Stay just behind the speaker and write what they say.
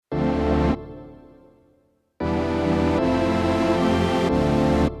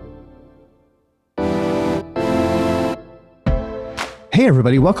Hey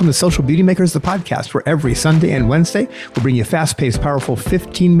everybody, welcome to Social Beauty Makers, the podcast, where every Sunday and Wednesday we'll bring you fast-paced, powerful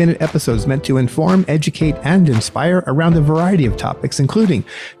 15-minute episodes meant to inform, educate, and inspire around a variety of topics, including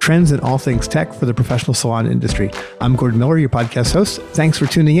trends and all things tech for the professional salon industry. I'm Gordon Miller, your podcast host. Thanks for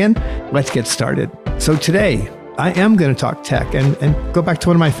tuning in. Let's get started. So today, I am going to talk tech and go back to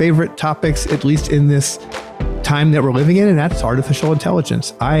one of my favorite topics, at least in this time that we're living in, and that's artificial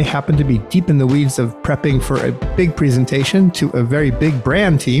intelligence. I happen to be deep in the weeds of prepping for a big presentation to a very big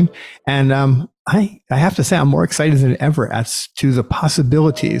brand team. And I have to say, I'm more excited than ever as to the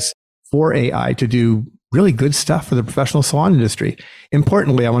possibilities for AI to do really good stuff for the professional salon industry.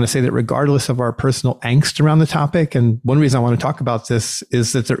 Importantly, I want to say that regardless of our personal angst around the topic, and one reason I want to talk about this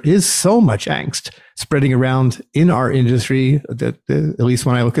is that there is so much angst spreading around in our industry, that at least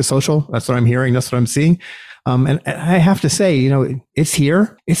when I look at social, that's what I'm hearing, that's what I'm seeing. And I have to say, it's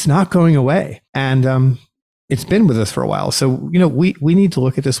here. It's not going away. And it's been with us for a while. So, we need to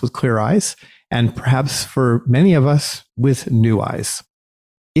look at this with clear eyes, and perhaps for many of us with new eyes.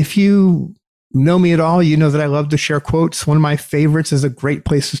 If you know me at all, you know that I love to share quotes. One of my favorites is a great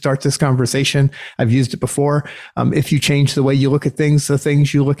place to start this conversation. I've used it before. If you change the way you look at things, the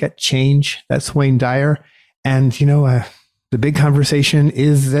things you look at change. That's Wayne Dyer. And, the big conversation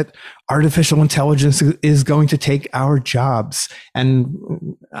is that artificial intelligence is going to take our jobs. And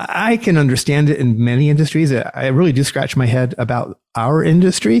I can understand it in many industries. I really do scratch my head about our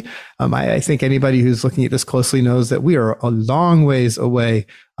industry. I think anybody who's looking at this closely knows that we are a long ways away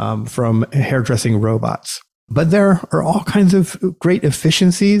from hairdressing robots. But there are all kinds of great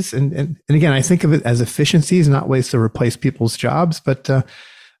efficiencies. And again, I think of it as efficiencies, not ways to replace people's jobs. But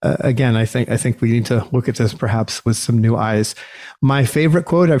again, I think we need to look at this perhaps with some new eyes. My favorite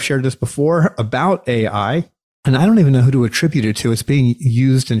quote, I've shared this before about AI, and I don't even know who to attribute it to. It's being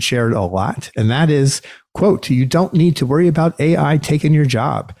used and shared a lot. And that is, quote, "You don't need to worry about AI taking your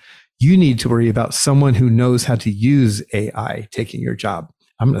job. You need to worry about someone who knows how to use AI taking your job."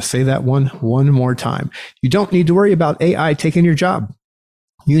 I'm going to say that one more time. You don't need to worry about AI taking your job.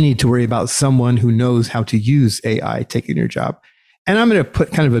 You need to worry about someone who knows how to use AI taking your job. And I'm going to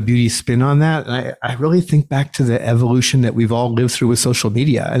put kind of a beauty spin on that. And I really think back to the evolution that we've all lived through with social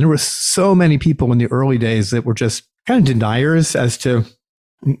media. And there were so many people in the early days that were just kind of deniers as to,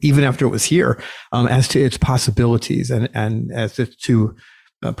 even after it was here, as to its possibilities and as to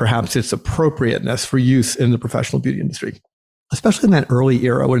perhaps its appropriateness for use in the professional beauty industry. Especially in that early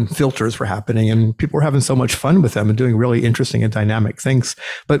era when filters were happening and people were having so much fun with them and doing really interesting and dynamic things.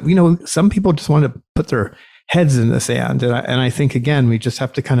 But, some people just want to put their heads in the sand. And I think, again, we just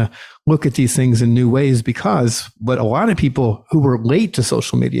have to kind of look at these things in new ways, because what a lot of people who were late to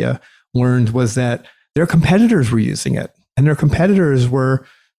social media learned was that their competitors were using it, and their competitors were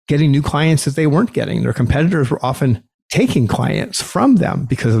getting new clients that they weren't getting. Their competitors were often taking clients from them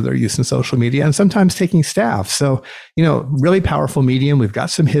because of their use in social media, and sometimes taking staff. So, really powerful medium. We've got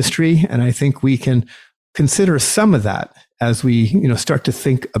some history, and I think we can consider some of that as we, start to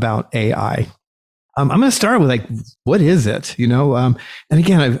think about AI. I'm going to start with what is it? And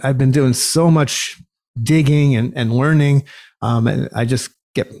again, I've been doing so much digging and learning, and I just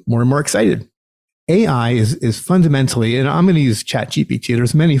get more and more excited. AI is fundamentally, and I'm going to use ChatGPT.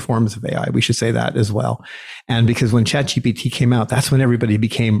 There's many forms of AI. We should say that as well. And because when ChatGPT came out, that's when everybody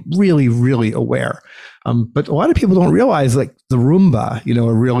became really, really aware. But a lot of people don't realize, like the Roomba,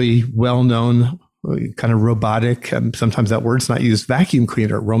 a really well-known kind of robotic, sometimes that word's not used, vacuum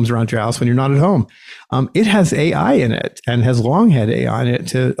cleaner, roams around your house when you're not at home. It has AI in it and has long had AI in it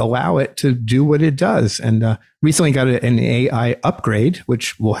to allow it to do what it does. And recently got an AI upgrade,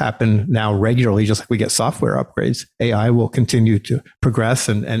 which will happen now regularly, just like we get software upgrades. AI will continue to progress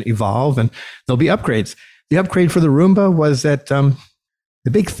and evolve, and there'll be upgrades. The upgrade for the Roomba was that the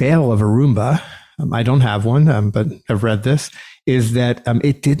big fail of a Roomba, I don't have one, but I've read this, is that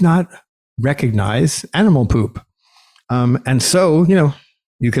it did not recognize animal poop. And so,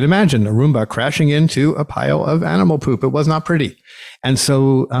 you could imagine a Roomba crashing into a pile of animal poop. It was not pretty. And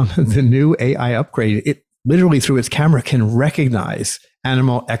so the new AI upgrade, it literally through its camera can recognize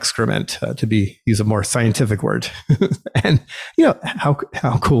animal excrement, to use a more scientific word. And,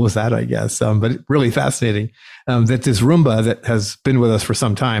 how cool is that, I guess? But really fascinating that this Roomba that has been with us for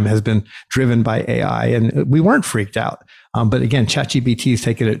some time has been driven by AI, and we weren't freaked out. But again, ChatGPT has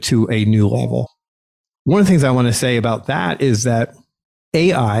taken it to a new level. One of the things I want to say about that is that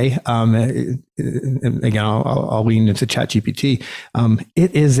AI, and again, I'll lean into ChatGPT.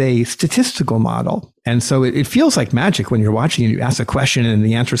 It is a statistical model. And so it feels like magic when you're watching and you ask a question and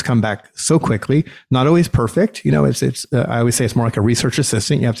the answers come back so quickly, not always perfect. You know, I always say it's more like a research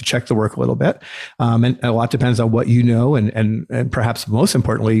assistant. You have to check the work a little bit. And a lot depends on what you know. And perhaps most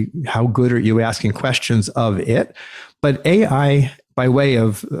importantly, how good are you asking questions of it? But AI, by way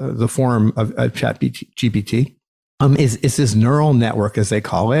of the form of ChatGPT, is this neural network, as they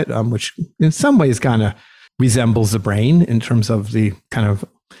call it, which in some ways kind of resembles the brain in terms of the kind of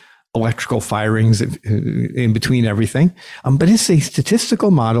electrical firings in between everything. But it's a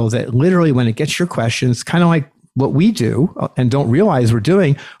statistical model that literally, when it gets your questions, kind of like what we do and don't realize we're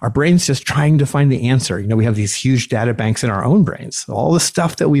doing, our brain's just trying to find the answer. You know, we have these huge data banks in our own brains, all the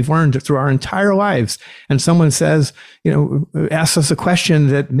stuff that we've learned through our entire lives. And someone says, you know, asks us a question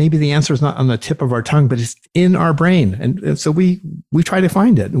that maybe the answer is not on the tip of our tongue, but it's in our brain. And so we try to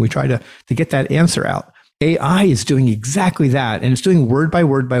find it and we try to get that answer out. AI is doing exactly that. And it's doing word by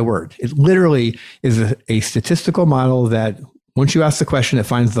word by word. It literally is a statistical model that once you ask the question, it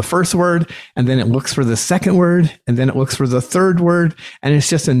finds the first word, and then it looks for the second word, and then it looks for the third word. And it's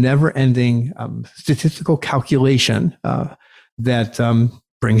just a never-ending statistical calculation that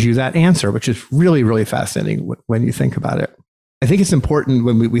brings you that answer, which is really, really fascinating when you think about it. I think it's important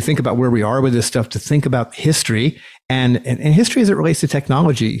when we think about where we are with this stuff to think about history and history as it relates to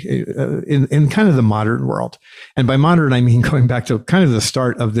technology in kind of the modern world. And by modern, I mean going back to kind of the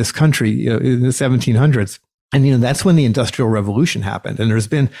start of this country, you know, in the 1700s. And, you know, that's when the Industrial Revolution happened. And there's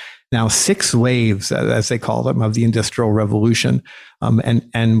been now 6 waves, as they call them, of the Industrial Revolution.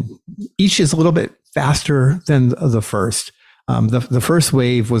 And each is a little bit faster than the first. The first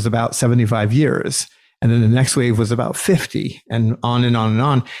wave was about 75 years. And then the next wave was about 50, and on and on and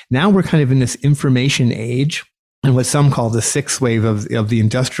on. Now we're kind of in this information age, and what some call the 6th wave of the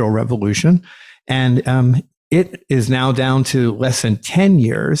Industrial Revolution. And it is now down to less than 10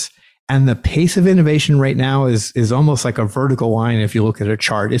 years. And the pace of innovation right now is almost like a vertical line. If you look at a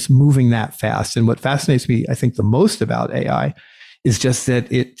chart, it's moving that fast. And what fascinates me, I think, the most about AI is just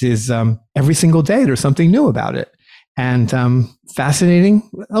that it is every single day there's something new about it. And fascinating,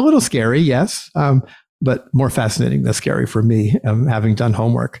 a little scary, yes, but more fascinating than scary for me, having done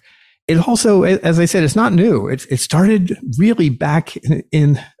homework. It also, as I said, it's not new. It started really back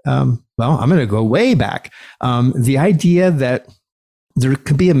in well, I'm going to go way back. The idea that there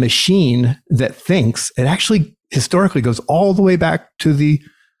could be a machine that thinks, it actually historically goes all the way back to the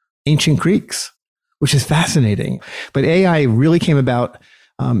ancient Greeks, which is fascinating. But AI really came about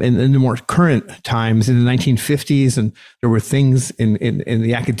in the more current times in the 1950s. And there were things in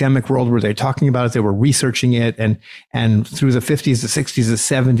the academic world where they're talking about it, they were researching it, and through the 50s, the 60s, the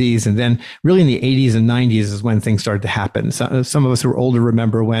 70s, and then really in the 80s and 90s is when things started to happen. So, some of us who are older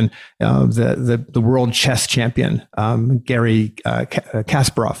remember when the world chess champion, Garry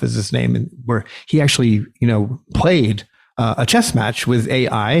Kasparov is his name, and where he actually, you know, played a chess match with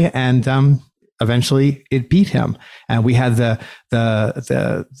AI, and eventually it beat him. And we had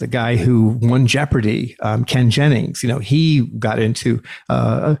the guy who won Jeopardy, Ken Jennings. You know, he got into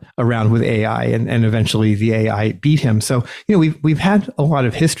around with AI, and eventually the AI beat him. So, you know, we've had a lot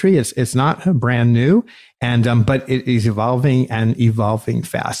of history. It's not brand new, and but it is evolving and evolving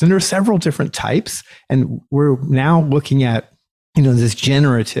fast. And there are several different types, and we're now looking at, you know, this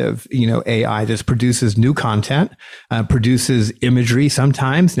generative, you know, AI that produces new content, produces imagery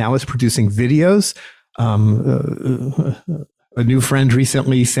sometimes. Now it's producing videos. A new friend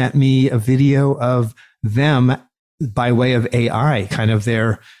recently sent me a video of them by way of AI, kind of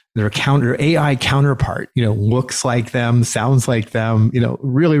their AI counterpart, you know, looks like them, sounds like them, you know,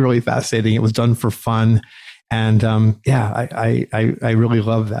 really, really fascinating. It was done for fun. And yeah, I really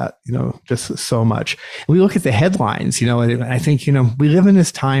love that, you know, just so much. And we look at the headlines, you know, and I think, you know, we live in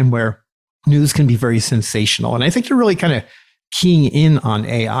this time where news can be very sensational. And I think they're really kind of keying in on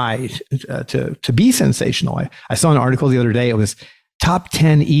AI to be sensational. I saw an article the other day. It was top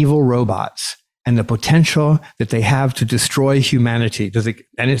 10 evil robots and the potential that they have to destroy humanity.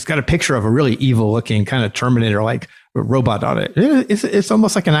 And it's got a picture of a really evil looking kind of Terminator-like robot on it. It's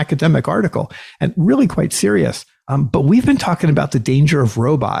almost like an academic article and really quite serious. But we've been talking about the danger of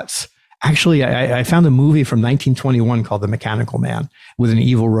robots. Actually, I found a movie from 1921 called The Mechanical Man with an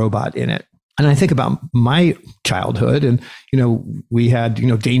evil robot in it. And I think about my childhood, and, you know, we had, you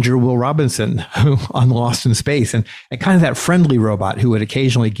know, Danger Will Robinson on Lost in Space, and kind of that friendly robot who would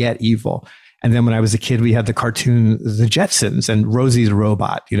occasionally get evil. And then when I was a kid, we had the cartoon The Jetsons and Rosie the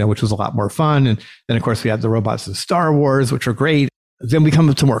Robot, you know, which was a lot more fun. And then, of course, we had the robots in Star Wars, which are great. Then we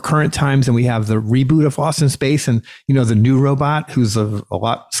come to more current times and we have the reboot of Lost in Space and, the new robot who's a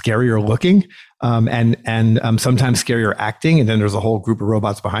lot scarier looking and sometimes scarier acting. And then there's a whole group of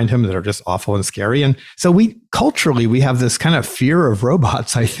robots behind him that are just awful and scary. And so culturally, we have this kind of fear of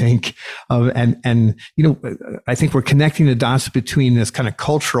robots, I think. I think we're connecting the dots between this kind of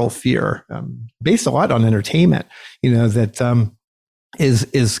cultural fear based a lot on entertainment, that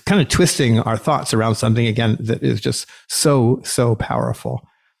is kind of twisting our thoughts around something, again, that is just so powerful.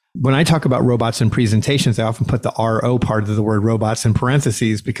 When I talk about robots in presentations, I often put the RO part of the word robots in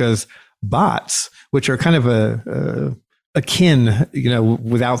parentheses because bots, which are kind of akin,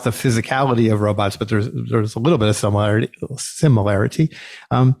 without the physicality of robots, but there's a little bit of similarity.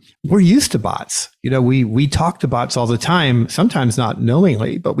 We're used to bots. We talk to bots all the time, sometimes not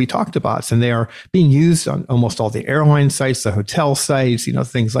knowingly, but we talk to bots, and they are being used on almost all the airline sites, the hotel sites,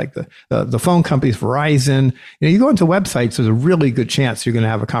 things like the phone companies, Verizon. You go into websites, there's a really good chance you're going to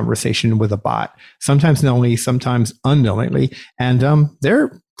have a conversation with a bot, sometimes knowingly, sometimes unknowingly, and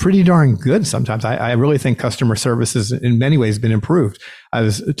they're pretty darn good sometimes. I really think customer service has in many ways been improved. I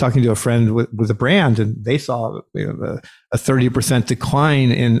was talking to a friend with a brand, and they saw a 30%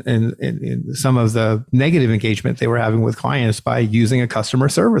 decline in some of the negative engagement they were having with clients by using a customer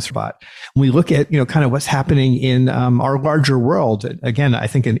service bot. When we look at kind of what's happening in our larger world, again, I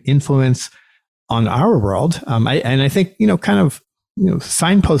think an influence on our world, I think kind of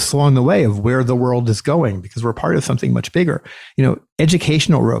signposts along the way of where the world is going, because we're part of something much bigger.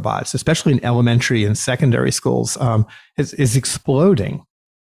 Educational robots, especially in elementary and secondary schools, is exploding.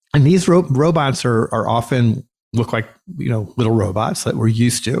 And these robots are often look like, little robots that we're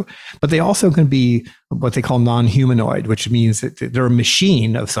used to, but they also can be what they call non-humanoid, which means that they're a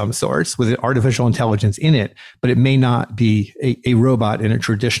machine of some sorts with artificial intelligence in it, but it may not be a robot in a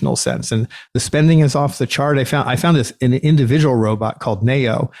traditional sense. And the spending is off the chart. I found this an individual robot called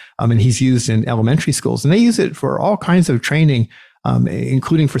Neo, and he's used in elementary schools, and they use it for all kinds of training,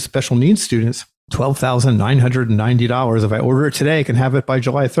 including for special needs students. $12,990. If I order it today, I can have it by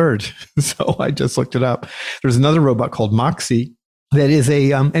July 3rd. So I just looked it up. There's another robot called Moxie that is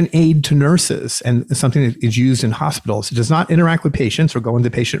an aid to nurses and something that is used in hospitals. It does not interact with patients or go into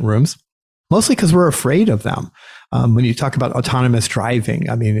patient rooms, mostly because we're afraid of them. When you talk about autonomous driving,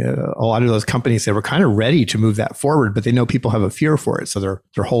 I mean, a lot of those companies, they were kind of ready to move that forward, but they know people have a fear for it. So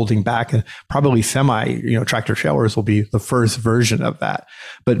they're holding back, and probably tractor trailers will be the first version of that.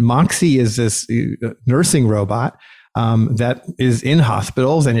 But Moxie is this nursing robot that is in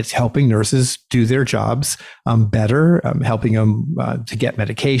hospitals, and it's helping nurses do their jobs better, helping them to get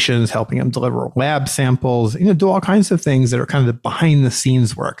medications, helping them deliver lab samples, do all kinds of things that are kind of the behind the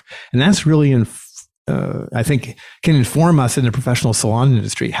scenes work. And that's really I think can inform us in the professional salon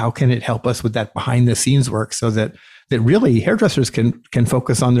industry. How can it help us with that behind the scenes work so that really hairdressers can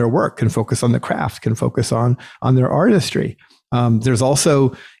focus on their work, can focus on the craft, can focus on their artistry. There's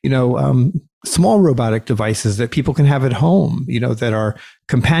also, small robotic devices that people can have at home, that are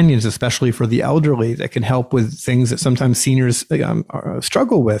companions, especially for the elderly, that can help with things that sometimes seniors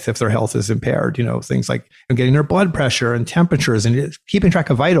struggle with if their health is impaired, things like getting their blood pressure and temperatures and keeping track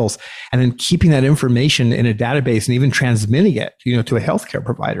of vitals, and then keeping that information in a database and even transmitting it, to a healthcare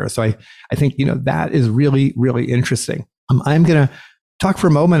provider. So I think, that is really, really interesting. I'm going to talk for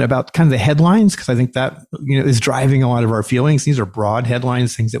a moment about kind of the headlines, because I think that is driving a lot of our feelings. These are broad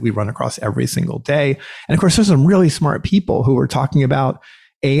headlines, things that we run across every single day. And of course, there's some really smart people who are talking about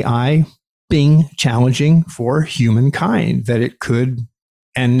AI being challenging for humankind, that it could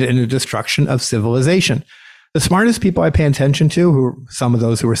end in the destruction of civilization. The smartest people I pay attention to, who are some of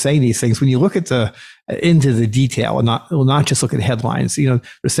those who are saying these things, when you look at into the detail and not just look at headlines, they're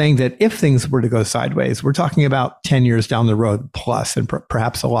saying that if things were to go sideways, we're talking about 10 years down the road plus, and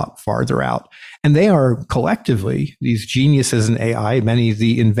perhaps a lot farther out. And they are collectively, these geniuses in AI, many of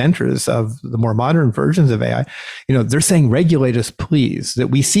the inventors of the more modern versions of AI, they're saying, regulate us, please, that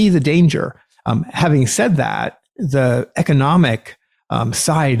we see the danger. Having said that, the economic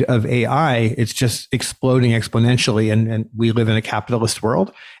side of AI, it's just exploding exponentially. And we live in a capitalist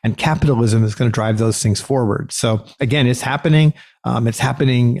world, and capitalism is going to drive those things forward. So again, it's happening. It's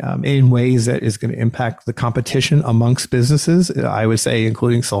happening in ways that is going to impact the competition amongst businesses, I would say,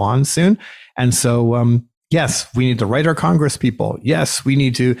 including salons soon. And so, yes, we need to write our Congress people. Yes, we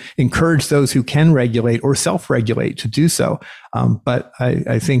need to encourage those who can regulate or self-regulate to do so. But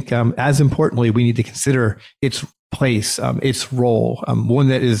I think as importantly, we need to consider its place, its role, one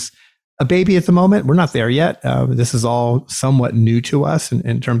that is a baby at the moment. We're not there yet. This is all somewhat new to us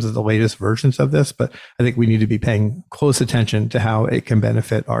in terms of the latest versions of this, but I think we need to be paying close attention to how it can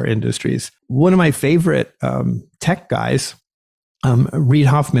benefit our industries. One of my favorite tech guys Reid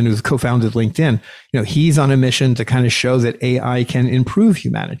Hoffman, who's co-founded LinkedIn, he's on a mission to kind of show that AI can improve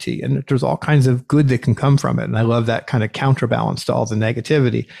humanity, and there's all kinds of good that can come from it. And I love that kind of counterbalance to all the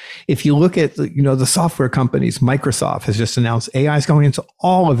negativity. If you look at, the software companies, Microsoft has just announced AI is going into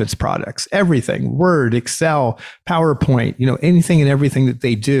all of its products, everything, Word, Excel, PowerPoint, anything and everything that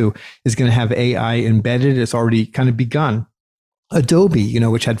they do is going to have AI embedded. It's already kind of begun. Adobe,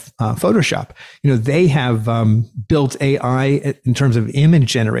 which had Photoshop, they have built AI in terms of image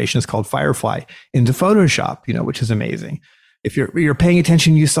generation. It's called Firefly into Photoshop, which is amazing. If you're paying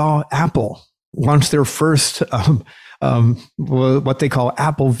attention, you saw Apple launch their first what they call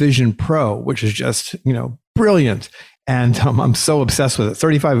Apple Vision Pro, which is just brilliant. And I'm so obsessed with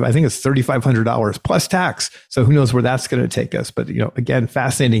it. I think it's $3,500 plus tax. So who knows where that's going to take us? But again,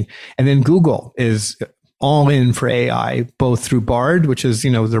 fascinating. And then Google is all in for AI, both through Bard, which is,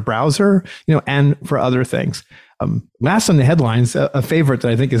 their browser, and for other things. Last on the headlines, a favorite that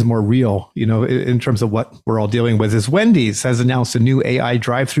I think is more real, in terms of what we're all dealing with is Wendy's has announced a new AI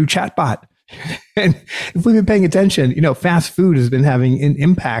drive-through chatbot. And if we've been paying attention, fast food has been having an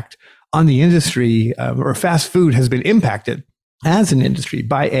impact on the industry, or fast food has been impacted as an industry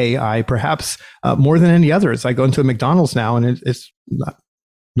by AI, perhaps more than any others. I go into a McDonald's now and it's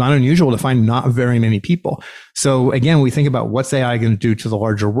not unusual to find not very many people. So again, we think about what's AI going to do to the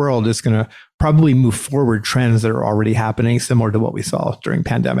larger world. It's going to probably move forward trends that are already happening, similar to what we saw during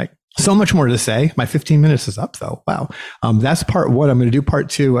pandemic. So much more to say. My 15 minutes is up though. Wow. That's part one. I'm going to do part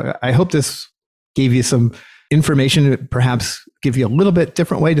two. I hope this gave you some information, perhaps give you a little bit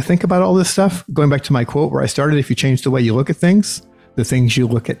different way to think about all this stuff. Going back to my quote where I started, if you change the way you look at things, the things you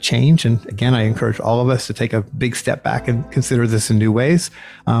look at change. And again, I encourage all of us to take a big step back and consider this in new ways.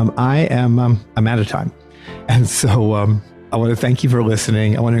 I'm out of time. And so I want to thank you for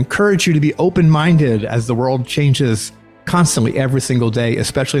listening. I want to encourage you to be open-minded as the world changes constantly every single day,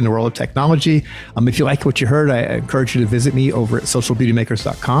 especially in the world of technology. If you like what you heard, I encourage you to visit me over at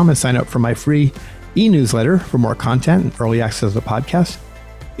socialbeautymakers.com and sign up for my free e-newsletter for more content and early access to the podcast.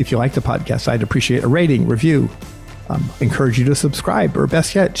 If you like the podcast, I'd appreciate a rating, review, encourage you to subscribe, or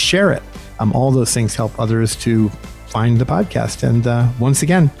best yet, share it. All those things help others to find the podcast. And once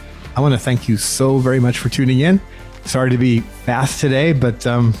again, I want to thank you so very much for tuning in. Sorry to be fast today, but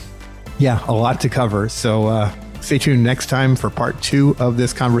a lot to cover. So stay tuned next time for part 2 of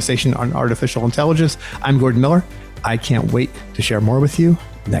this conversation on artificial intelligence. I'm Gordon Miller. I can't wait to share more with you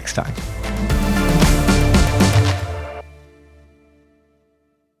next time.